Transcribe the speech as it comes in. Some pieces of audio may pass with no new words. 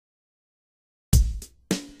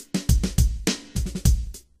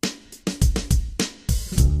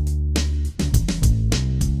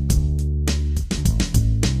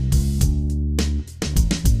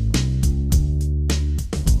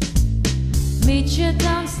meet you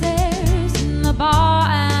downstairs in the bar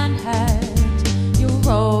and heard your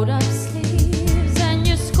rolled up sleeves and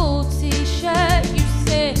your school t-shirt. You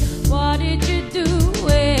said, what did you do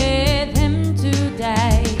with him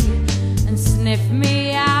today? And sniff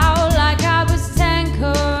me out like I was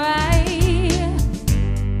Tanqueray.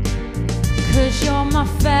 'Cause you're my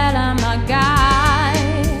fella, my guy.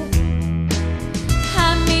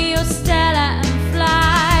 Hand me your Stella and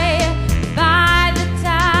fly. By the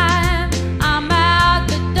time I'm out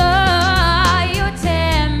the door, you're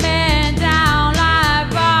tearing me down like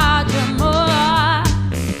Roger Moore.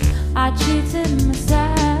 I cheated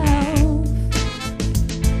myself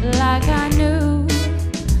like I knew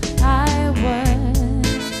I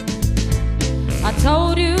would. I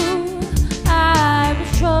told you I was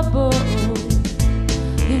trouble.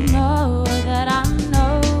 You know that I'm no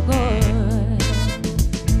good.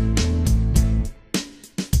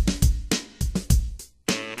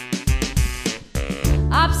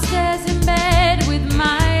 Upstairs in bed with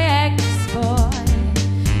my ex-boy.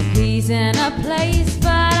 He's in a place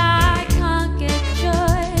but I can't get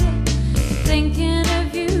joy. Thinking of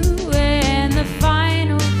you in the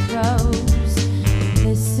final throes.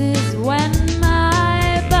 This is when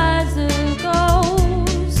my buzzer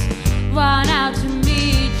goes. Run out to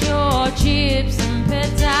meet your chips and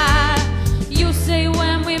pita. You say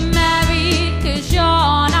when we're married 'cause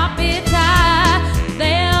you're not bitter.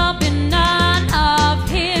 There'll be none of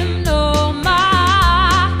him no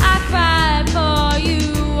more. I cried for you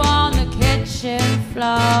on the kitchen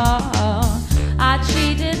floor. I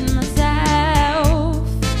cheated myself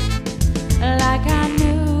like I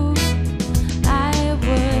knew I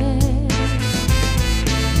would.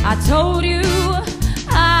 I told you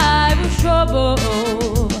I was trouble.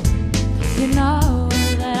 You know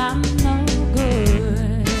that I'm no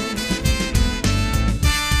good.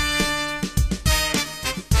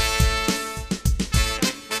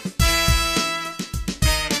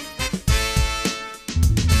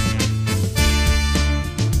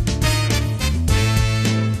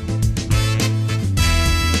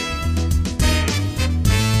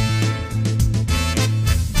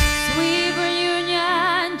 Sweet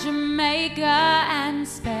reunion, Jamaica and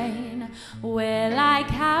Spain. We're like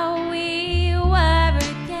how we were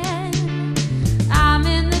again. I'm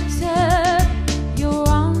in the tub, you're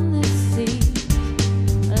on the seat.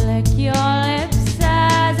 Lick your lips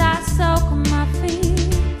as I soak my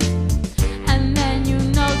feet. And then you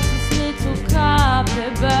notice little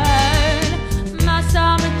carpet burn. My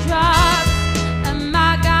summer drops and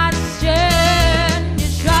my God's turn.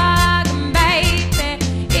 You're struggling, baby,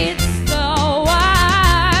 it's the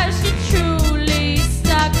worst. You truly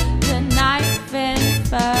stuck the knife in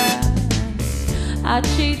first. I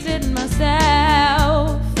cheated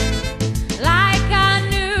myself like I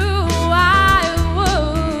knew I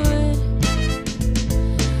would.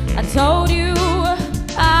 I told you